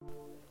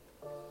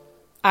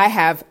I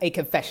have a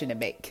confession to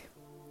make.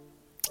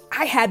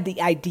 I had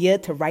the idea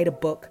to write a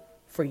book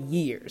for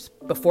years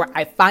before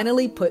I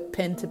finally put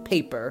pen to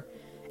paper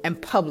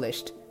and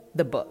published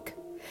the book.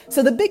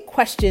 So the big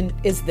question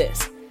is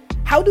this: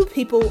 how do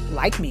people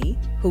like me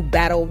who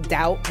battle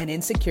doubt and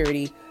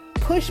insecurity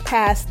push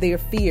past their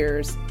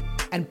fears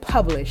and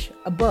publish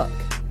a book?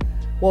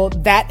 Well,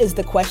 that is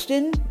the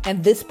question,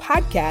 and this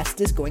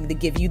podcast is going to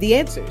give you the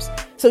answers.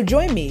 So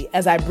join me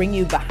as I bring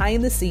you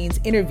behind the scenes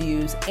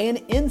interviews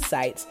and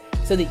insights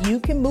so that you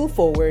can move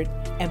forward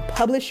and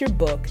publish your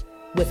book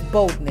with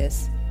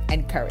boldness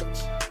and courage.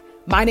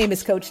 My name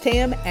is Coach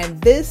Tam, and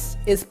this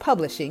is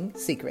Publishing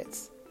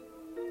Secrets.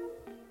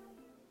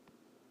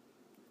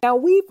 Now,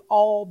 we've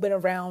all been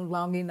around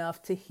long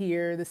enough to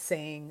hear the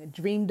saying, "A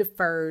dream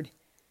deferred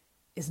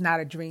is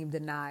not a dream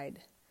denied."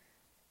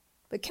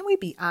 But can we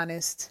be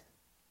honest?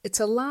 It's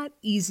a lot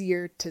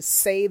easier to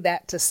say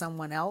that to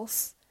someone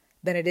else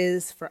than it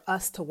is for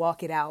us to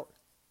walk it out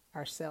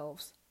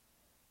ourselves.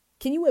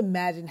 Can you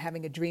imagine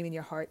having a dream in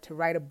your heart to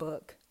write a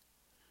book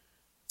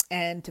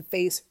and to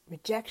face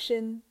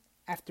rejection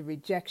after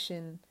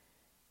rejection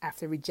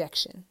after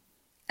rejection?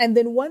 And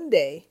then one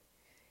day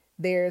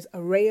there's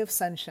a ray of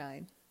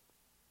sunshine,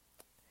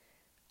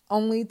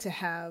 only to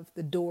have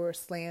the door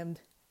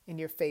slammed in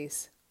your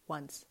face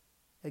once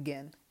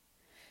again.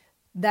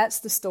 That's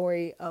the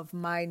story of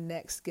my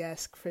next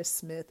guest, Chris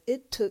Smith.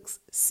 It took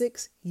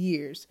 6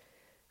 years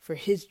for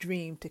his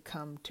dream to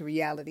come to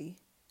reality.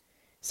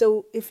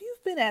 So if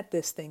you've been at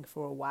this thing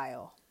for a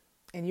while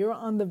and you're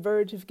on the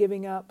verge of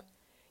giving up,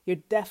 you're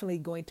definitely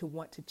going to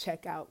want to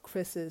check out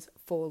Chris's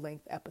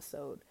full-length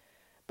episode.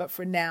 But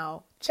for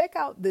now, check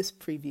out this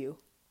preview.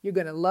 You're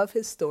going to love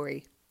his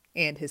story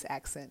and his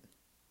accent.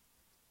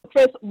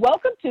 Chris,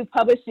 welcome to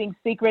Publishing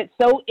Secrets.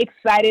 So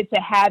excited to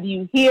have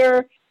you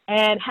here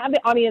and have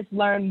the audience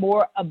learn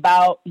more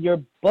about your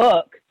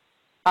book,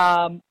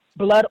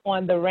 Blood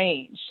on the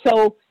Range.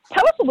 So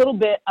tell us a little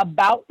bit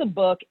about the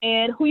book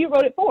and who you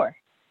wrote it for.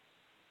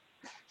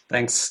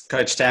 Thanks,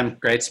 Coach Tam.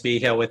 Great to be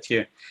here with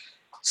you.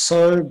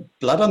 So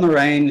Blood on the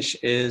Range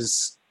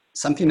is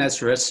something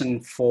that's written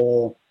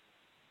for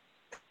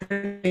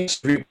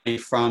everybody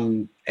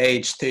from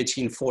age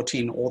 13,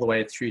 14, all the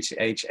way through to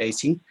age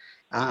 18.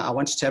 I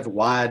wanted to have a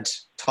wide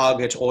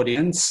target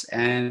audience,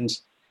 and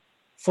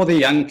for the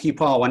young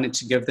people, I wanted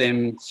to give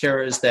them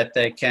heroes that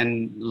they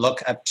can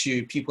look up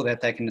to, people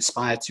that they can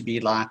aspire to be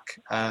like,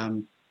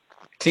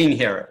 clean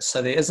heroes.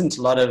 So there isn't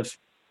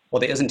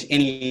there isn't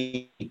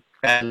any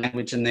bad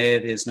language in there.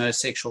 There's no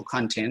sexual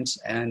content.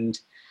 And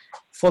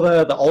for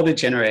the older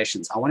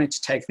generations, I wanted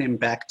to take them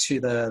back to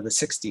the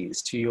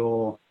 60s, to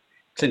your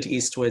Clint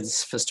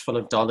Eastwood's Fistful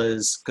of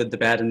Dollars, Good, the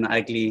Bad, and the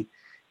Ugly,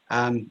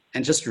 and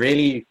just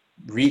really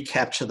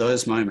recapture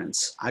those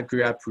moments. I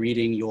grew up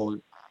reading your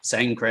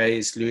Zane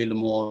Grey's, Louis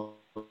L'Amour,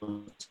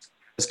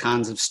 those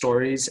kinds of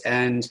stories.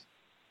 And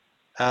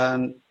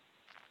I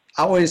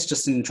always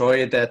just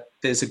enjoy that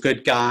there's a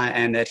good guy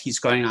and that he's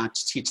going out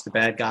to teach the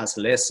bad guys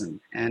a lesson.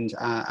 And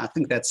I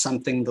think that's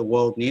something the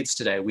world needs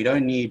today. We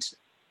don't need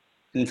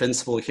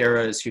invincible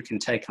heroes who can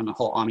take on a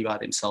whole army by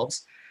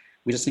themselves.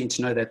 We just need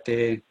to know that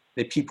there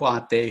are people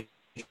out there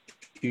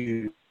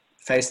who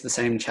face the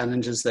same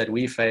challenges that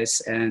we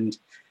face, and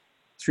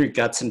through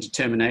guts and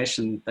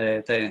determination,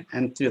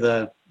 and through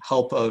the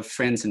help of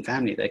friends and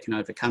family, they can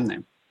overcome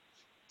them.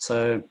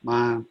 So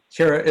my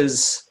hero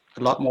is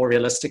a lot more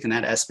realistic in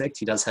that aspect.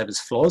 He does have his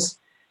flaws,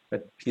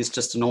 but he's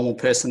just a normal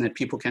person that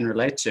people can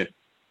relate to.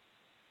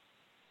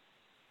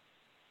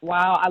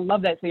 Wow, I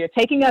love that. So you're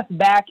taking us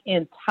back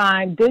in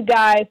time, good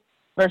guys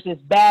versus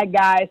bad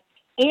guys.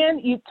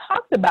 And you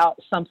talked about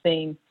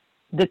something,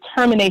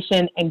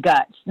 determination and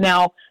guts.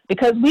 Now,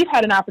 because we've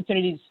had an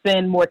opportunity to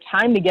spend more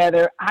time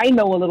together, I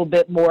know a little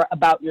bit more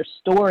about your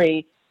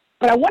story,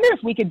 but I wonder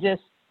if we could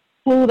just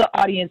clue the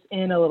audience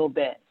in a little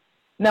bit.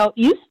 Now,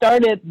 you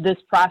started this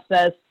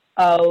process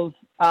of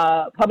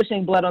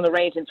publishing Blood on the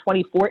Range in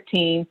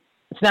 2014.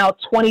 It's now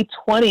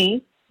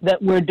 2020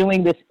 that we're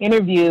doing this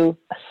interview,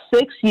 a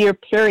 6-year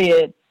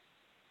period.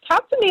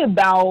 Talk to me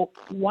about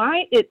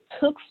why it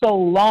took so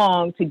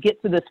long to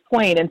get to this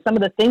point and some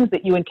of the things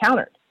that you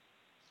encountered.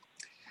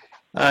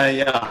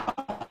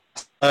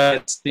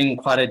 It's been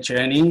quite a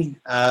journey.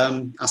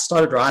 I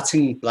started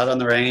writing Blood on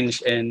the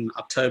Range in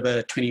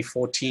October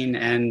 2014,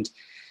 and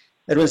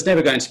it was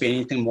never going to be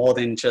anything more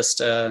than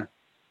just a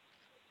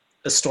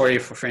story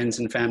for friends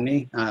and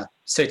family.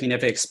 Certainly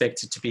never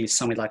expected to be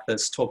somewhere like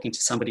this, talking to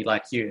somebody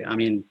like you. I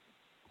mean,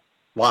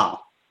 wow,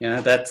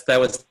 that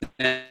was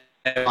never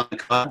on the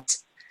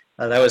cards.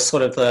 That was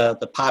sort of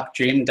the pipe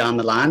dream down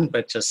the line,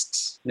 but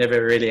just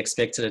never really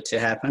expected it to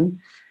happen.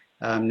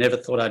 Never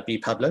thought I'd be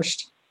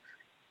published.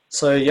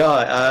 So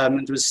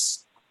it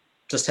was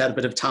just had a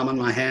bit of time on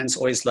my hands,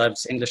 always loved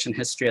English and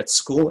history at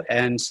school,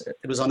 and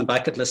it was on the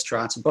bucket list to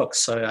write a book.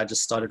 So I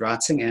just started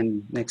writing,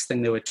 and next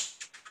thing there were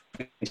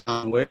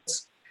 20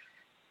 words.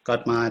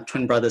 Got my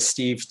twin brother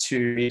Steve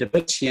to read a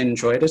bit. He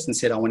enjoyed it and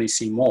said, I want to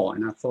see more.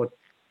 And I thought,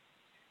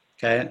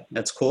 okay,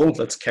 that's cool.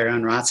 Let's carry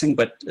on writing.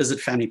 But is it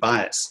family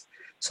bias?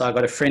 So I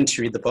got a friend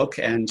to read the book,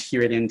 and he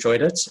really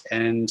enjoyed it,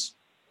 and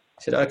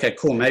said, "Okay,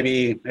 cool.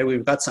 Maybe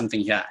we've got something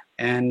here."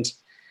 And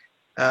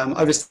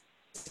obviously,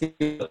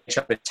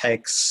 it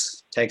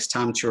takes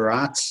time to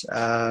write,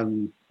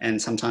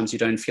 and sometimes you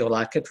don't feel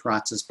like it.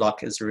 Writer's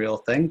block is a real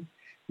thing.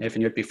 Never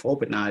knew it before,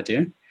 but now I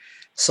do.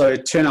 So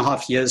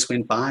 2.5 years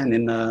went by, and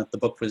then the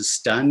book was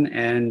done,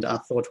 and I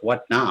thought,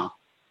 what now?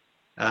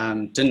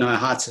 Didn't know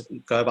how to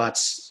go about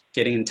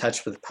getting in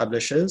touch with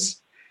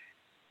publishers.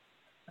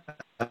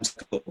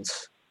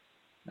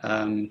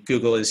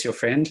 Google is your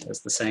friend,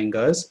 as the saying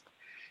goes.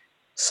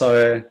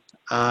 So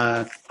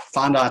I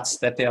found out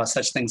that there are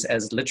such things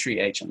as literary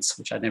agents,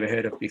 which I'd never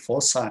heard of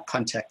before. So I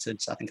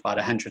contacted, I think, about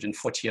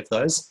 140 of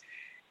those.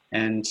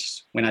 And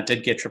when I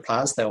did get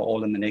replies, they were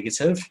all in the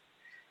negative.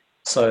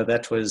 So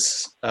that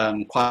was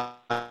quite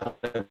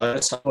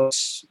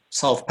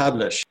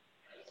self-published.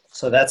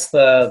 So that's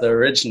the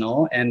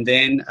original. And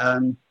then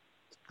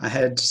I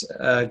had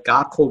a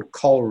guy called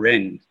Cole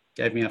Wren,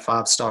 gave me a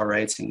 5-star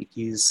rating.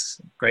 He's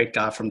a great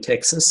guy from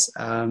Texas.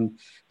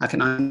 I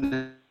can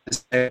only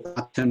say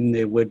about him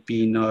there would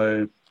be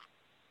no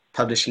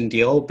publishing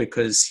deal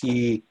because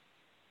he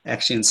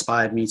actually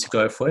inspired me to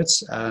go for it.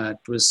 It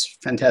was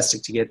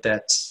fantastic to get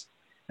that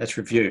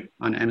review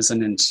on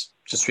Amazon and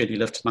just really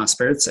lifted my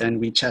spirits. And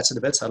we chatted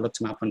a bit. I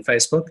looked him up on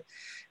Facebook.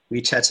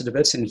 We chatted a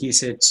bit and he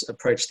said,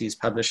 approach these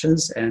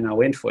publishers, and I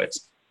went for it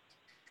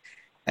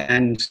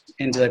and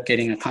ended up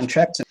getting a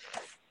contract.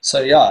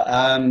 So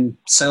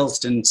sales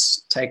didn't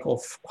take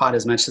off quite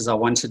as much as I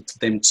wanted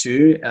them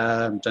to.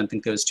 Don't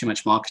think there was too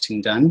much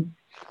marketing done.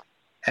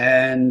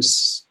 And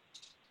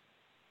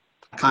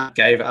I kind of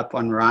gave up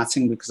on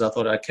writing because I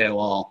thought, okay,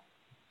 well,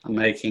 I'm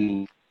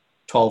making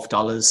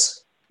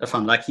 $12 if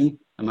I'm lucky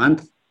a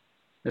month.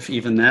 If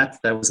even that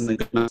wasn't a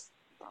good month.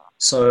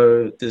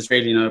 So there's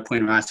really no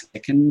point in writing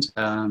second.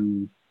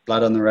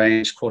 Blood on the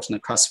Range, caught in the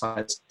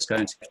crossfire, is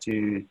going to have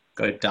to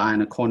go die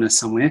in a corner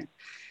somewhere.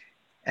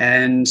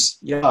 And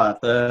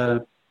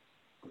the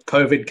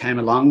COVID came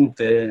along.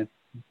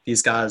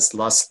 These guys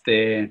lost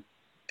their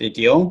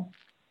deal,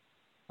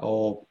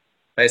 or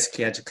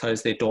basically had to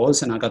close their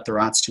doors, and I got the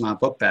rights to my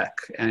book back.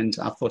 And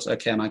I thought,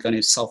 okay, am I going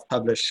to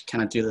self-publish?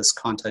 Can I do this?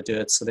 Can't I do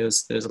it? So there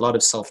was a lot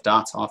of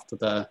self-doubt after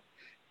the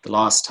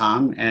last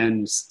time,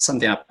 and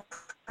something I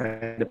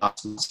prayed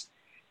about.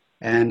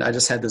 And I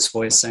just had this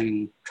voice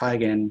saying, try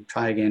again,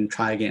 try again,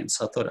 try again.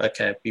 So I thought,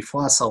 okay,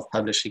 before I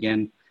self-publish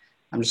again,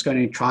 I'm just going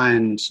to try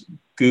and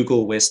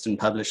Google Western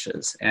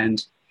publishers,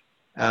 and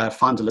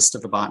found a list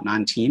of about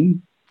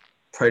 19,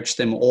 approached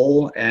them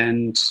all,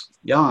 and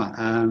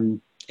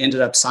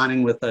ended up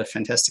signing with a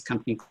fantastic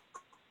company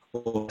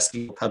called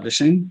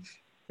Publishing.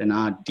 They're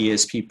now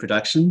DS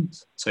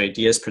Productions.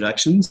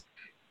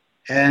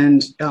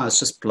 And I was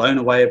just blown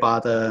away by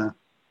the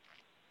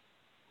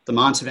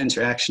amount of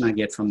interaction I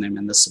get from them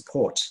and the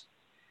support.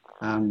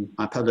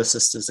 My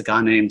publicist is a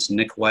guy named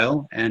Nick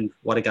Whale, and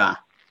what a guy.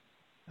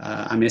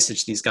 I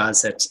messaged these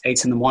guys at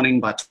 8 a.m,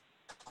 by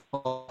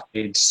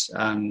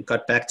 12,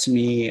 got back to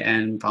me,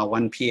 and by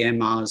 1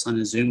 p.m. I was on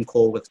a Zoom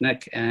call with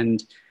Nick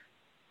and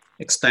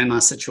explained my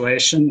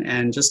situation,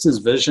 and just his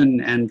vision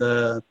and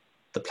the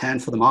plan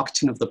for the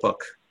marketing of the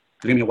book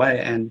blew me away,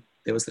 and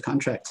there was the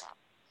contract.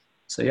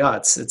 So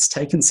it's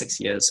taken 6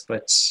 years,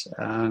 but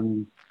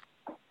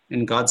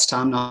in God's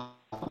time,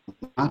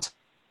 not.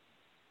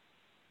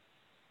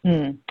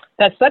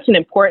 That's such an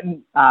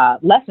important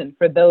lesson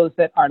for those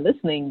that are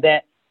listening,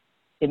 that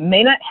it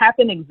may not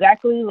happen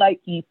exactly like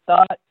you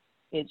thought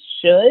it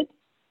should,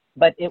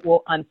 but it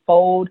will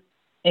unfold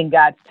in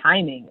God's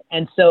timing.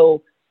 And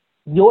so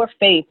your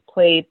faith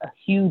played a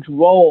huge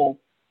role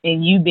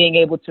in you being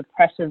able to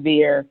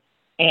persevere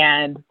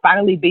and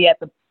finally be at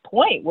the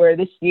point where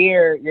this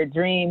year your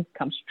dream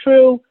comes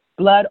true,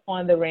 Blood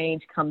on the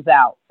Range comes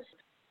out.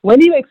 When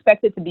do you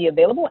expect it to be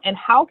available, and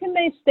how can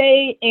they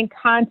stay in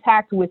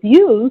contact with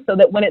you so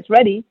that when it's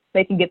ready,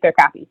 they can get their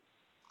copy?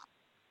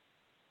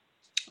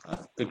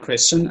 Good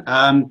question.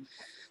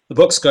 The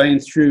book's going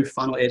through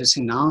final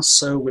editing now,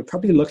 so we're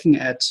probably looking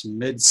at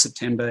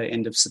mid-September,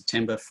 end of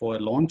September for a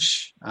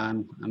launch.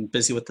 I'm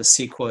busy with the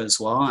sequel as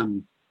well.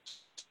 I'm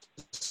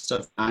just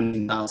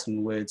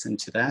 9,000 words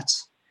into that.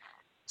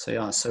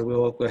 So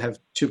we'll have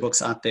 2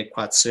 books out there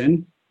quite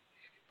soon.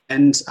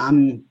 And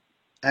I'm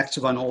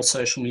active on all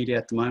social media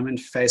at the moment: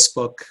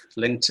 Facebook,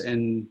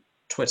 LinkedIn,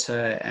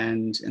 Twitter,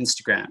 and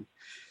Instagram.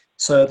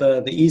 So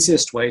the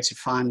easiest way to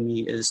find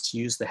me is to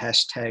use the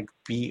hashtag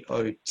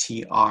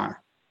BOTR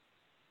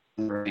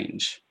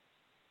range.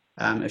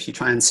 If you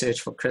try and search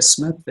for Chris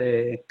Smith,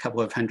 there are a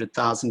couple of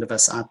 100,000 of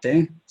us out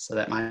there, so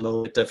that might be a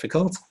little bit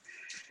difficult.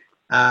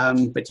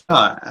 I'm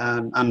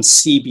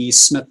CB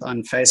Smith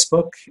on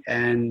Facebook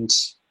and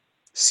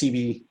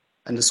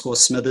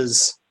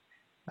CB_Smithers.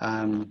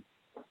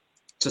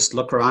 Just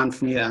look around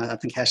for me. I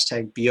think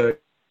hashtag BO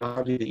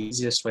probably the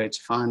easiest way to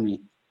find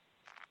me.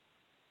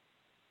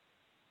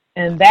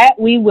 And that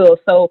we will.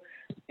 So,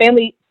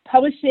 family,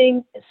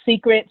 publishing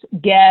secret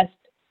guest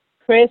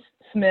Chris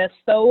Smith.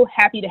 So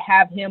happy to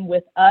have him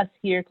with us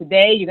here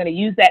today. You're going to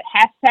use that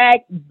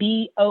hashtag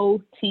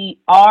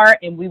BOTR,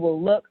 and we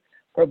will look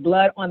for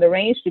Blood on the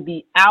Range to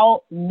be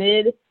out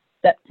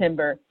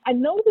mid-September. I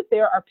know that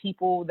there are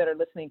people that are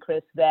listening,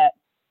 Chris, that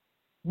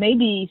may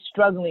be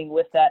struggling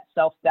with that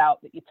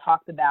self-doubt that you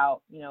talked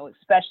about. You know,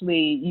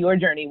 especially your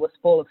journey was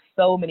full of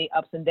so many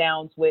ups and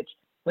downs, which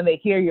when they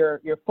hear your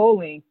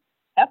full-length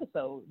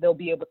episode, they'll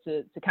be able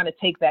to kind of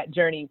take that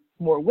journey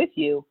more with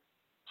you.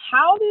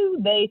 How do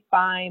they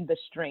find the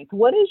strength?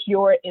 What is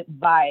your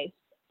advice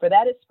for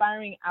that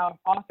aspiring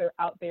author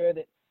out there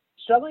that's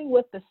struggling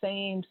with the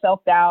same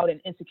self-doubt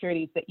and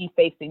insecurities that you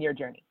faced in your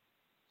journey?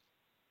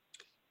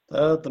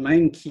 The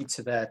main key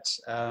to that,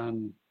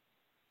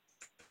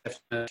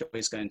 you're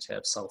always going to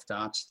have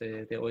self-doubt.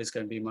 There are always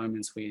going to be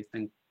moments where you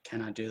think,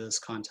 can I do this?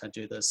 Can't I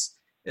do this?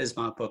 Is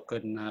my book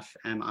good enough?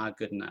 Am I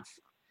good enough?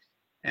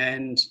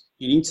 And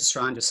you need to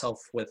surround yourself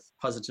with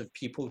positive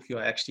people who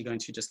are actually going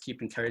to just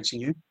keep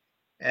encouraging you.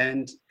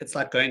 And it's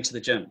like going to the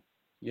gym.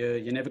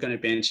 You're never going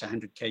to bench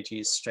 100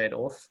 kgs straight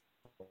off.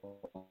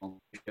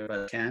 If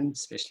you can,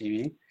 especially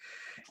me.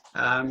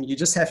 You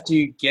just have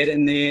to get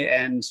in there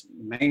and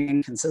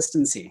maintain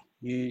consistency.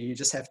 You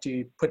just have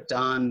to put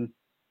down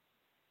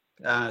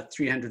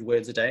 300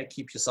 words a day,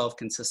 keep yourself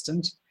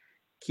consistent,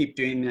 keep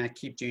doing that,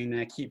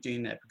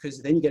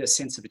 because then you get a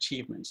sense of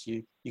achievement.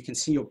 You can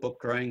see your book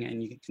growing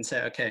and you can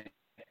say, okay,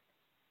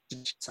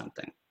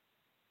 something.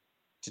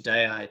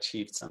 Today I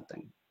achieved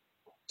something.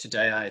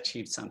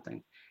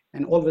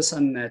 And all of a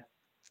sudden that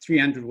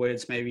 300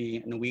 words maybe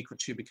in a week or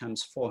two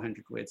becomes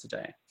 400 words a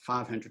day,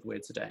 500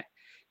 words a day.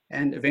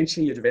 And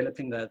eventually you're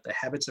developing the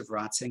habit of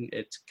writing.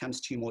 It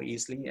comes to you more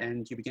easily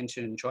and you begin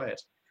to enjoy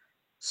it.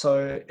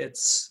 So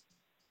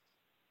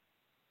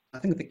I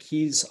think the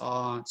keys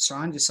are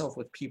surround yourself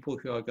with people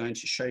who are going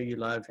to show you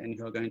love and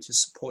who are going to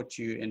support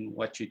you in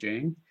what you're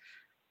doing,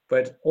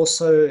 but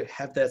also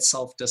have that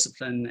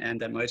self-discipline and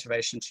that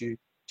motivation to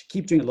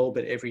keep doing a little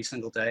bit every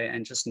single day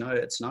and just know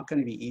it's not going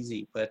to be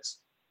easy, but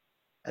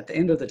at the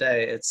end of the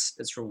day,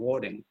 it's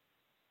rewarding.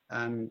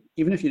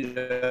 Even if you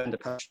don't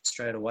publish it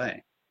straight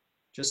away,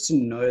 just to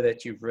know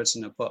that you've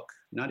written a book.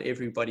 Not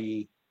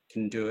everybody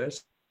can do it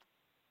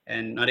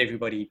and not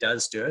everybody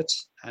does do it.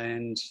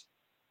 And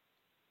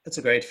it's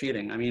a great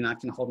feeling. I mean, I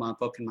can hold my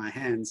book in my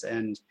hands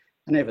and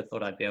I never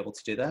thought I'd be able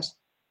to do that.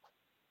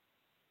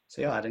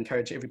 So yeah, I'd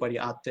encourage everybody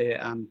out there,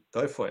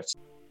 go for it.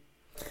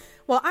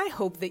 Well, I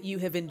hope that you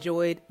have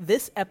enjoyed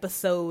this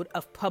episode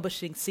of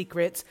Publishing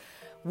Secrets,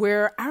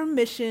 where our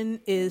mission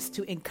is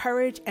to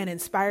encourage and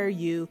inspire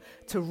you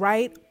to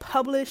write,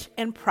 publish,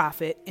 and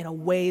profit in a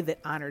way that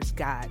honors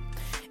God.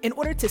 In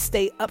order to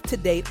stay up to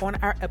date on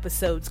our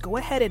episodes, go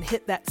ahead and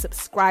hit that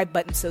subscribe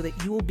button so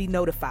that you will be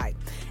notified.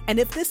 And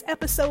if this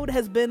episode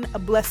has been a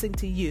blessing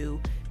to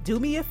you, do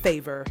me a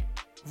favor,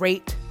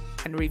 rate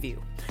and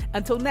review.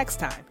 Until next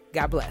time,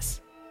 God bless.